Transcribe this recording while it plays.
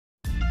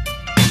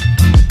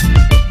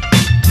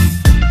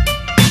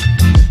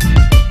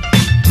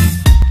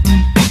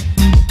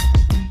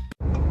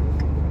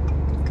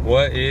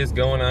days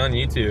going on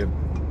YouTube.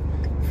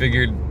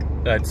 Figured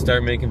I'd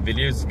start making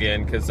videos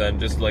again because I'm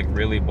just like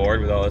really bored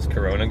with all this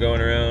corona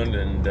going around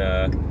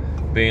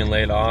and being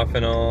laid off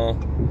and all.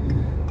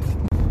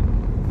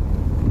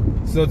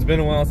 So it's been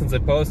a while since I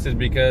posted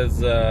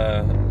because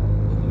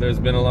there's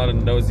been a lot of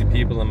nosy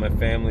people in my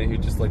family who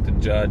just like to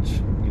judge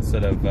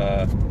instead of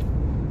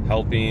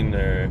helping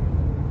or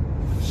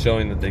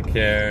showing that they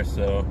care.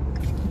 So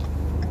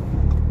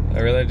I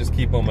really just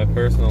keep all my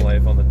personal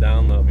life on the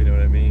down low, if you know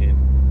what I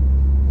mean.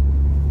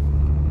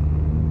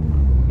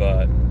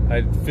 But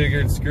I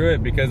figured screw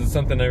it, because it's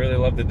something I really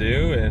love to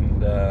do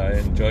and I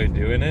enjoy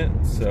doing it,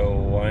 so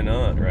why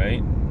not,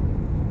 right?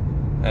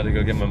 I had to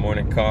go get my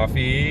morning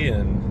coffee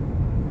and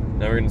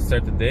now we're gonna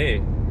start the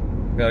day.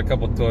 Got a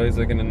couple toys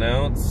I can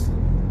announce.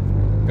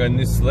 Got a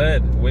new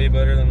sled, way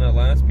better than that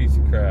last piece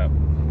of crap.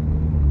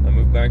 I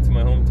moved back to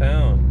my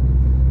hometown.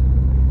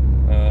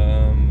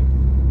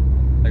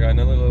 I got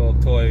another little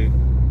toy,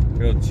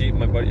 real cheap,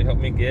 my buddy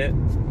helped me get.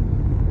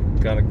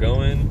 Got it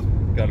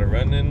going, got it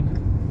running.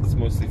 It's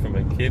mostly for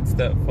my kids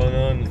to have fun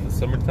on in the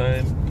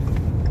summertime.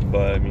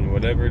 But I mean,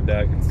 whatever,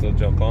 Dad can still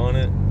jump on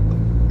it.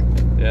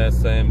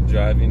 Yes, I am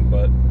driving,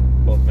 but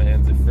both my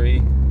hands are free.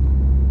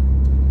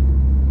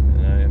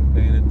 And I am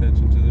paying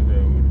attention to the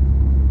road.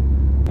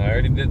 I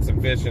already did some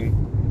fishing,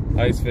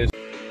 ice fishing.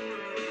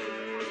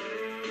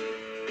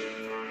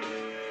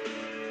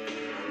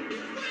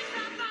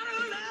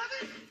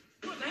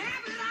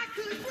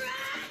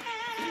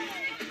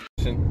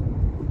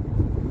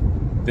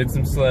 Did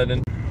some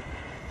sledding.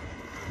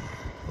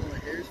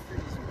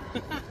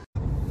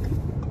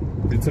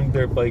 Did some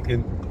dirt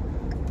biking.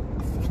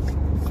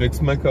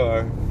 Fixed my car.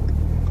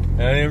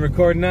 And I didn't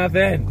record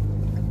nothing.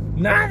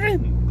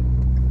 Nothing!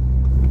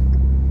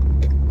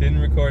 Didn't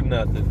record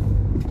nothing.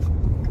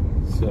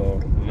 So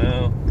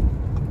now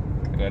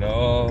I got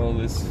all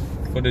this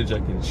footage I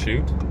can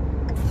shoot.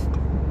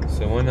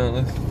 So why not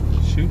let's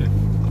shoot it?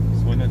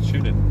 So why not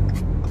shoot it?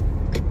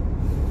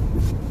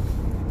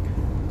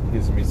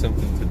 Gives me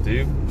something to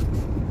do,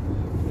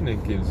 and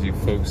it gives you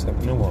folks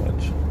something to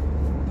watch.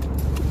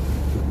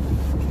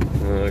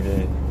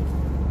 Okay.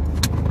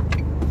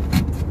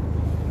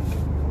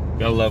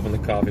 Gotta love when the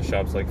coffee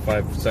shop's like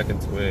 5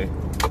 seconds away.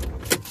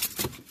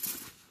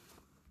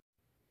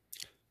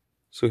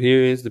 So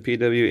here is the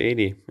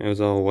PW80. It was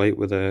all white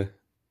with a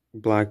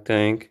black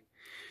tank.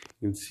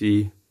 You can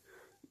see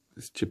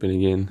it's chipping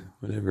again,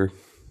 whatever.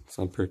 It's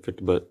not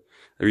perfect, but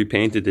I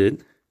repainted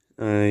it.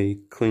 I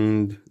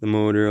cleaned the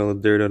motor, all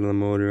the dirt out of the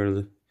motor, all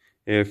the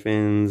air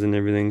fins and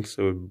everything,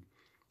 so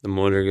the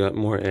motor got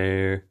more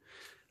air.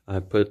 I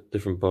put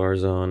different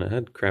bars on. I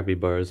had crappy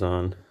bars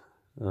on.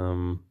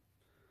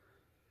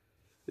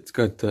 It's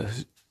got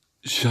the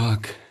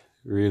shock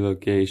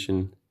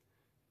relocation,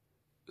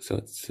 so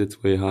it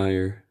sits way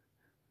higher.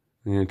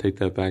 I'm going to take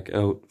that back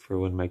out for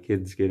when my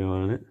kids get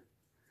on it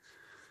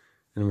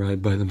and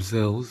ride by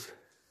themselves.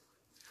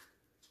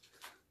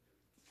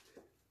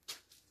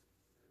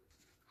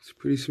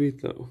 Pretty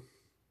sweet though.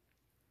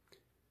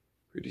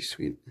 Pretty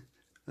sweet.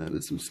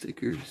 Added some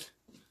stickers.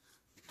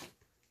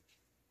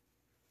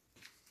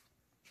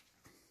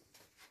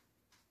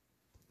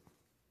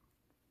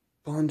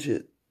 Bond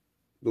it.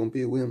 Don't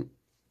be a wimp.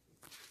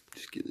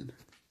 Just kidding.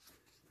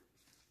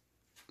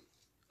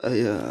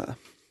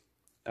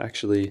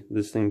 Actually,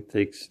 this thing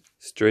takes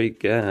straight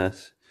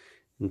gas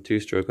and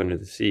 2-stroke under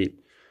the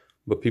seat.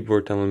 But people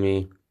were telling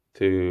me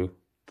to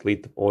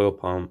delete the oil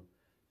pump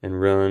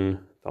and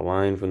run the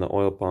line from the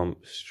oil pump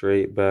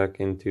straight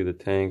back into the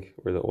tank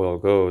where the oil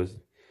goes,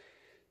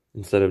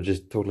 instead of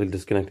just totally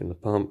disconnecting the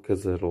pump,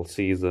 because it'll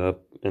seize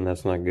up and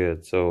that's not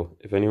good. So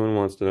if anyone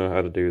wants to know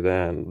how to do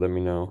that, let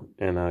me know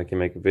and I can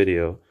make a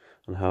video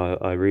on how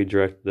I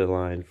redirected the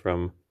line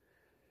from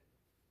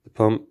the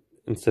pump,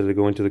 instead of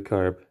going to the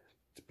carb,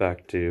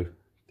 back to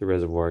the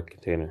reservoir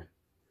container.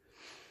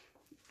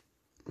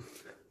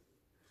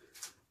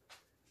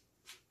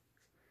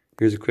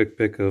 Here's a quick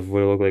pic of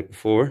what it looked like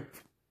before.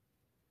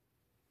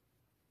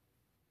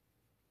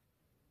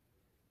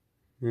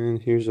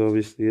 And here's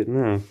obviously it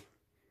now. It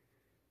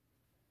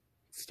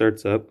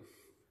starts up.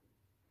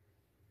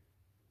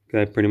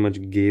 Guy pretty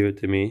much gave it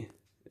to me.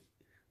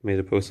 Made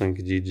a post on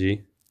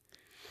Kijiji.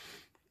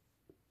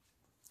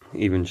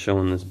 Even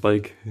showing this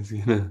bike is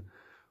gonna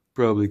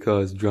probably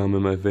cause drama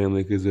in my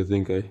family, because I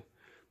think I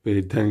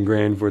paid 10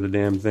 grand for the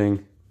damn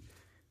thing.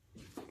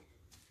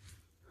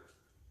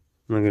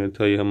 I'm not gonna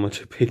tell you how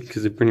much I paid,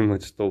 because it pretty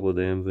much stole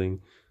the damn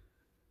thing.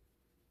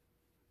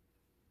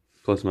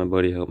 Plus my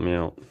buddy helped me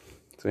out.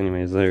 So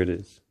anyways, there it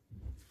is.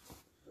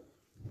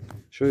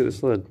 Show you the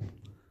sled.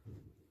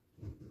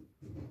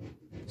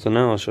 So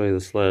now I'll show you the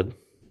sled.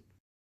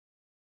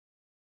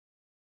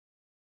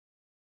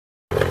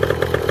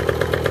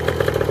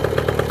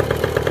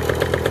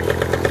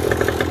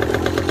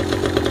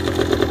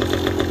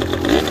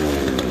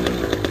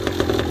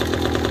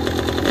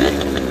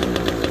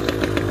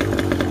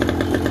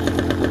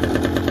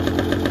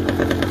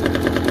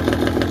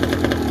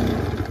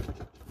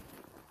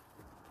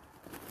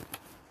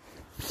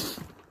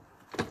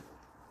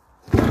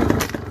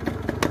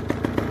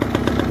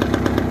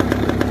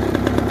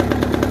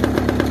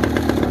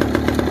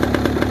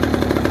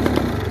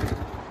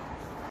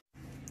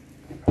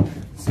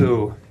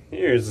 So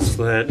here's the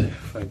sled,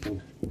 if I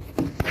can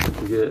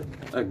get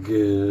a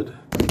good,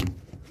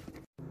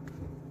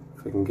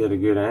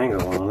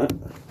 angle on it.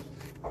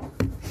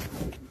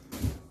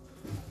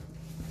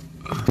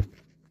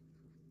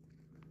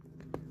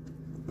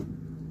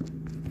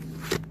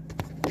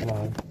 Come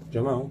on,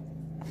 Jamal.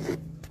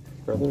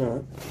 Probably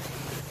not.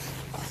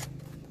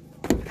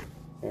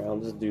 Here, I'll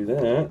just do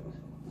that.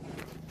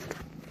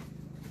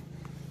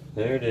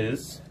 There it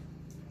is.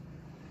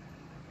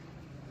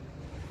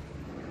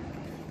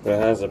 But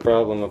it has a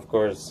problem, of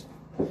course.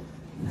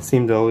 I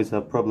seem to always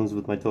have problems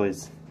with my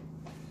toys.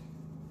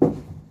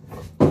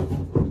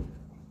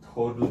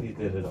 Totally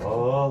did it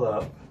all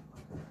up.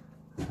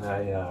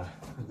 I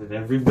did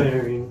every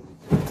bearing,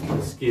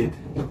 the skid.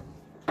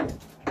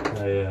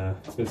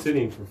 It's been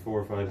sitting for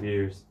 4 or 5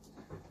 years.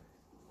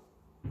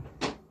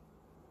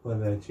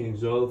 But I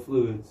changed all the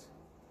fluids.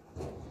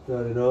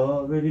 Got it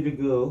all ready to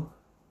go.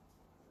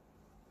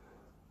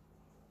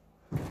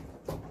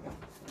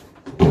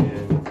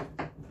 And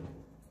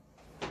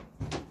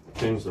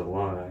changed a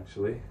lot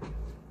actually.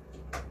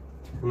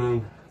 And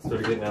then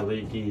started getting that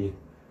leaky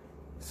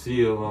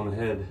seal on the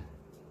head.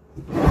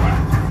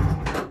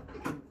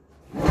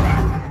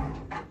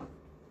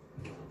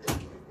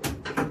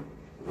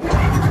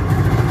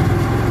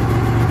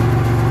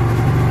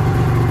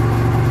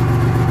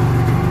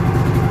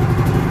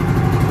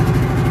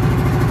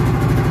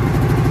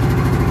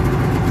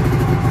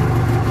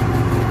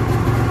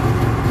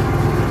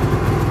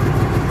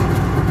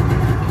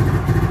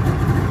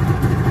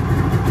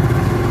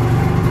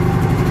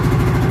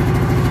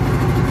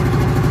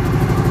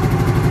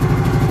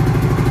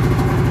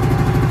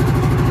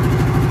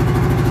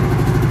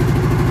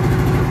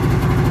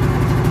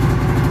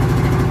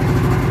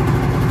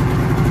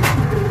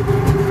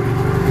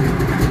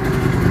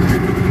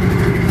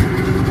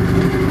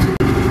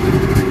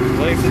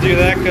 Do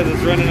that because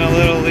it's running a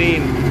little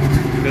lean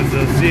because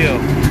of the seal.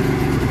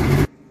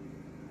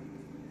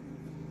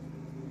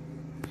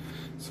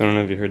 So I don't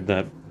know if you heard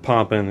that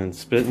popping and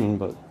spitting,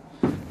 but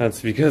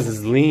that's because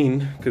it's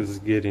lean, because it's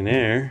getting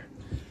air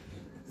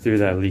through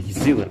that leaky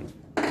sealant.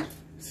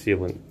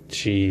 Sealant.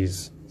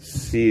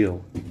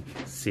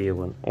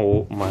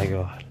 Oh my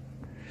god.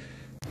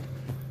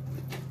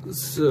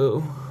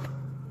 So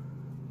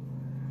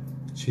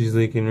she's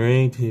leaking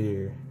right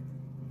here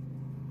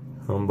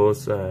on both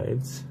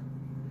sides.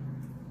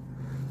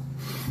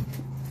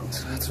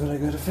 So that's what I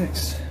gotta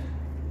fix.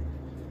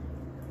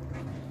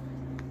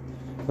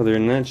 Other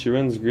than that, she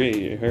runs great.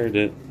 You heard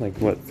it. Like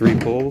what, 3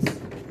 pulls?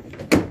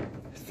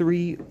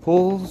 3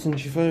 pulls and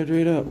she fired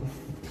right up.